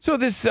So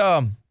this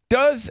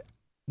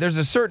there's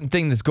a certain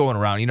thing that's going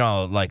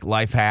around, like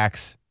life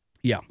hacks.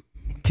 Yeah.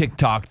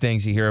 TikTok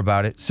things, you hear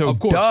about it. So Of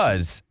course.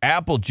 does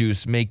apple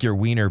juice make your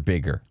wiener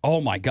bigger?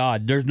 Oh, my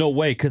God. There's no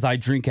way because I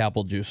drink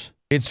apple juice.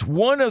 It's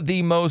one of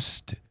the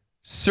most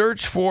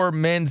searched for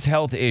men's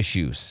health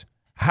issues.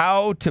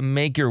 How to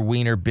make your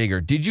wiener bigger.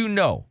 Did you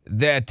know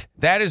that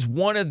is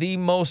one of the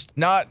most,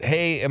 not,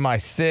 hey, am I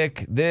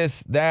sick,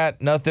 this,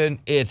 that,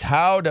 nothing. It's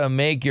how to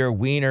make your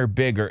wiener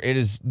bigger. It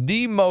is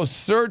the most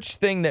searched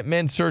thing that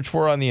men search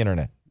for on the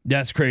internet.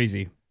 That's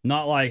crazy.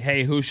 Not like,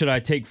 hey, who should I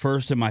take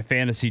first in my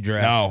fantasy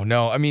draft?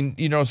 No. I mean,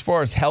 as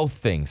far as health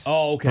things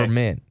for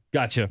men.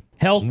 Gotcha.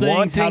 Health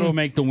things, how to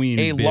make the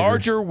wiener A bigger.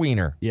 larger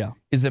wiener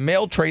is a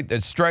male trait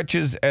that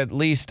stretches at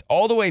least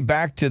all the way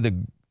back to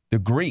the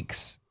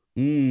Greeks.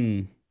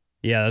 Yeah,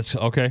 that's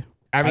okay.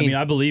 I mean,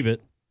 I believe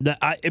it.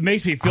 It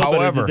makes me feel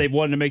better that they've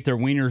wanted to make their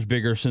wieners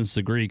bigger since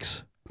the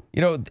Greeks.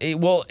 And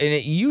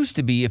it used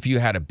to be if you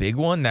had a big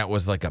one, that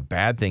was like a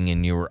bad thing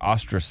and you were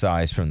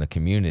ostracized from the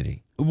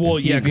community. Well,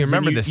 yeah, if you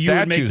remember, the you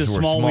would make the statues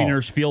were small small.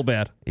 wieners feel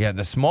bad. Yeah,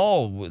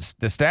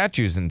 the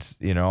statues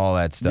and all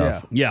that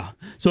stuff. Yeah.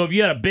 So if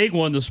you had a big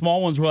one, the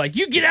small ones were like,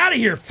 "You get out of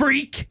here,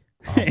 freak!"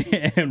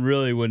 And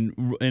really,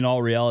 when in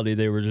all reality,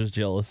 they were just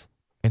jealous.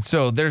 And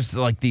so there's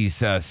like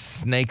these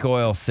snake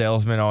oil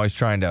salesmen always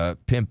trying to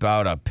pimp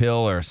out a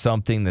pill or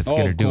something that's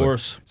going to do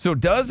it. So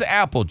does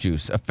apple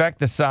juice affect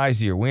the size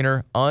of your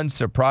wiener?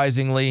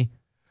 Unsurprisingly,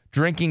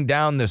 drinking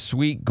down the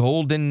sweet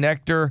golden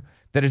nectar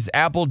that is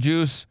apple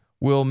juice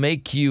will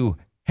make you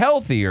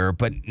healthier,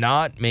 but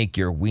not make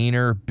your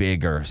wiener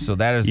bigger. So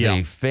that is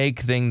a fake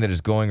thing that is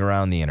going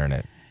around the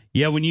internet.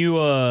 Yeah, when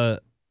you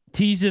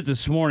teased it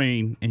this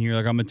morning and you're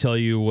like, I'm going to tell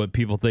you what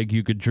people think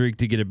you could drink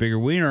to get a bigger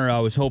wiener, I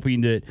was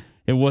hoping that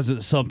it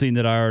wasn't something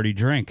that I already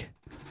drink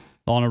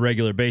on a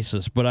regular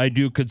basis. But I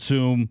do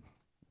consume,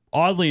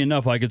 oddly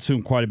enough, I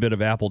consume quite a bit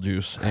of apple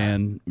juice.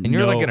 And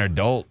you're like an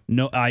adult.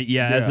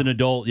 As an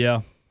adult,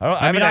 yeah.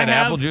 I haven't had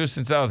apple juice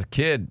since I was a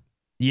kid.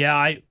 Yeah,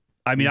 I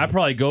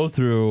probably go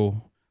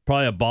through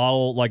a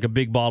bottle, like a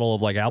big bottle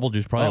of like apple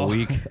juice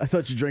probably a week. I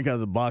thought you drank out of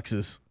the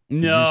boxes.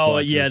 No.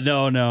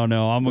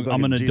 I'm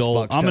an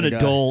adult. I'm an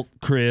adult,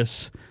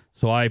 Chris.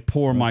 So I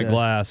pour my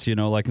glass,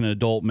 like an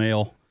adult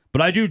male.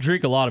 But I do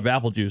drink a lot of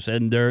apple juice,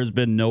 and there has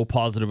been no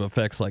positive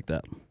effects like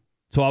that.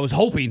 So I was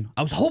hoping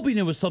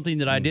it was something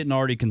that I didn't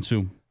already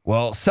consume.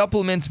 Well,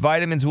 supplements,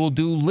 vitamins will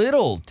do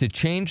little to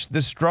change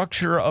the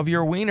structure of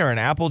your wiener, and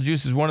apple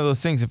juice is one of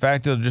those things. In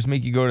fact, it'll just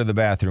make you go to the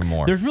bathroom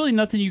more. There's really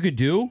nothing you could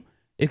do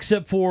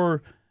except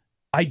for,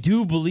 I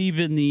do believe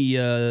in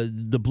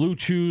the Blue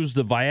Chews,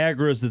 the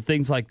Viagras, the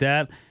things like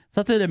that. It's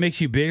not that it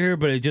makes you bigger,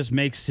 but it just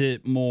makes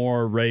it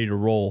more ready to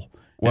roll.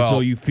 And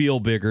so you feel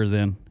bigger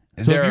then.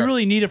 So if you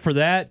really need it for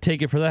that,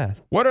 take it for that.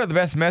 What are the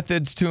best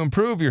methods to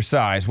improve your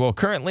size? Well,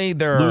 currently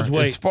there are,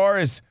 as far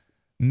as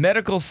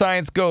medical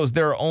science goes,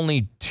 there are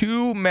only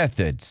 2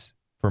 methods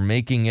for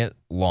making it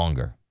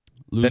longer.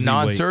 The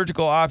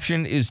non-surgical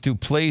option is to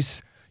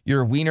place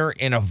your wiener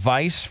in a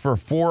vise for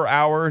 4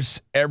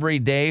 hours every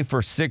day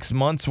for 6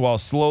 months while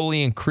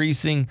slowly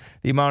increasing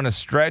the amount of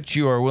stretch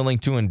you are willing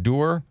to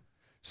endure.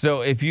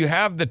 So if you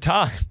have the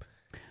time...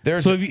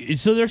 So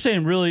they're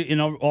saying really, in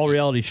all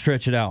reality,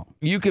 stretch it out.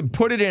 You could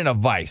put it in a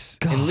vise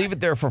and leave it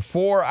there for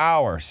 4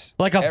 hours.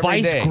 Like a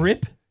vice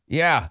grip?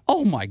 Yeah.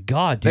 Oh, my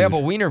God, dude. They have a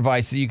wiener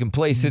vise that you can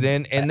place it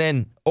in, and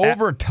then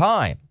over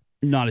time,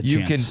 not a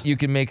chance. You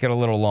can make it a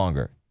little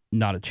longer.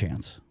 Not a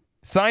chance.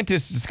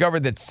 Scientists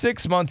discovered that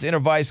 6 months in a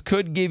vise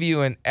could give you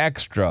an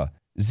extra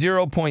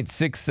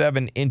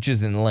 0.67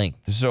 inches in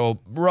length, so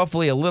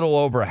roughly a little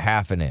over a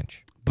half an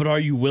inch. But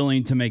are you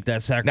willing to make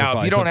that sacrifice? Now,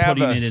 if you don't have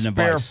a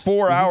spare vise?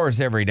 4 hours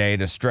every day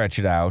to stretch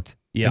it out,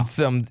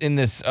 in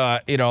this,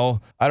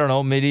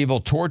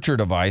 medieval torture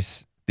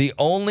device, the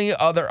only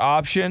other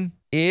option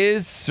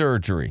is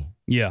surgery.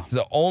 Yeah. It's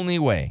the only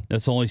way.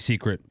 That's the only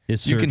secret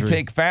is surgery. You can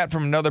take fat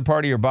from another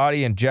part of your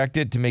body, inject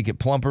it to make it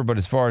plumper, but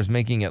as far as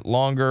making it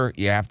longer,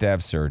 you have to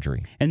have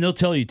surgery. And they'll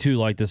tell you, too,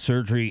 like the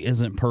surgery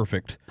isn't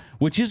perfect,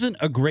 which isn't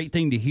a great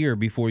thing to hear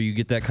before you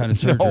get that kind of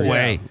surgery. No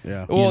way.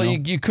 Yeah. Well,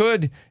 it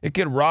could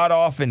rot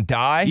off and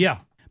die. Yeah,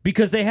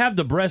 because they have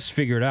the breasts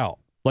figured out.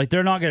 Like,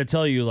 they're not going to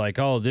tell you, like,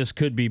 oh, this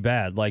could be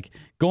bad. Like,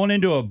 going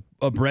into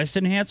a breast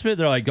enhancement,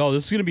 they're like, oh,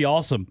 this is going to be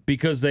awesome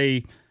because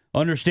they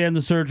understand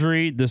the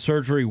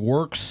surgery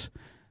works.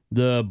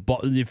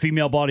 The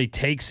female body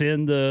takes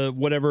in the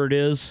whatever it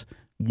is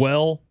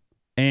well,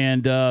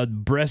 and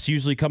breasts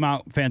usually come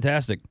out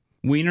fantastic.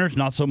 Wieners,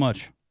 not so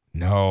much.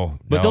 No.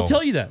 But they'll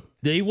tell you that.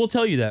 They will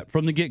tell you that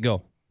from the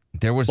get-go.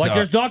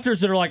 There's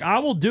doctors that are like, I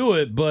will do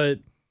it, but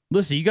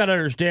listen, you got to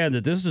understand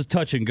that this is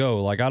touch and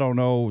go. Like, I don't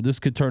know, this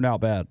could turn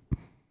out bad.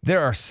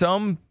 There are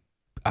some,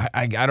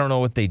 I don't know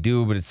what they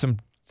do, but it's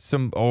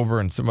some over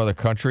in some other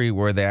country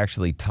where they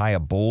actually tie a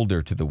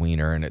boulder to the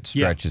wiener and it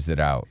stretches it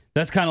out.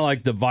 That's kind of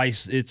like the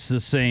vice. It's the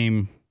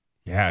same.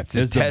 Yeah, it's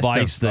a test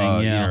vice of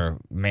thing. your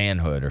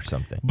manhood or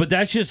something. But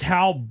that's just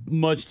how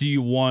much do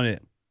you want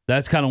it?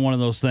 That's kind of one of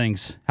those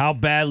things. How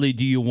badly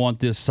do you want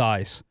this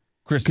size?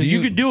 Chris, because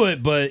you can do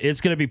it, but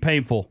it's going to be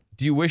painful.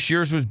 Do you wish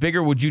yours was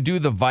bigger? Would you do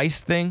the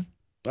Vice thing?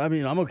 I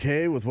mean, I'm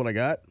okay with what I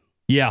got.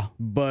 Yeah.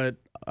 But,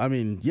 I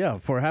mean, yeah,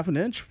 for a half an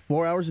inch,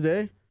 4 hours a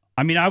day.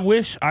 I mean, I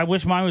wish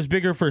mine was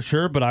bigger for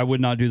sure, but I would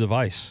not do the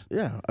Vice.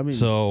 Yeah, I mean,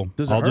 so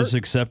I'll just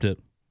accept it.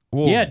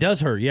 Well, yeah, it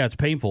does hurt. Yeah, it's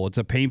painful. It's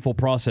a painful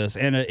process,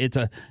 and it's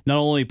not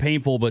only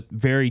painful but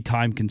very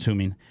time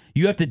consuming.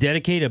 You have to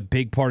dedicate a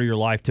big part of your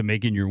life to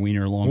making your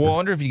wiener longer. Well, I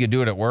wonder if you could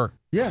do it at work.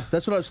 Yeah,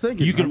 that's what I was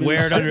thinking. You can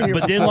wear it under,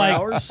 but then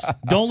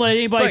don't let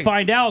anybody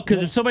find out,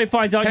 because if somebody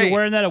finds out you're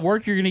wearing that at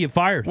work, you're gonna get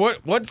fired.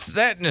 What's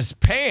that in his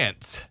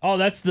pants? Oh,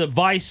 that's the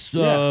Vice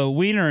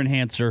wiener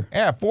enhancer.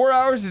 Yeah, 4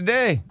 hours a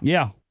day.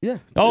 Yeah. Yeah.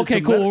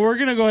 Okay, cool. Well, we're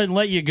going to go ahead and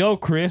let you go,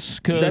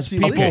 Chris, because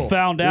people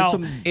found out.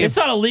 It's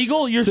not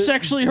illegal. You're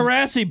sexually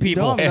harassing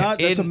people. No, I'm not.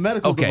 That's a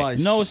medical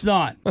device. No, it's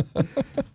not.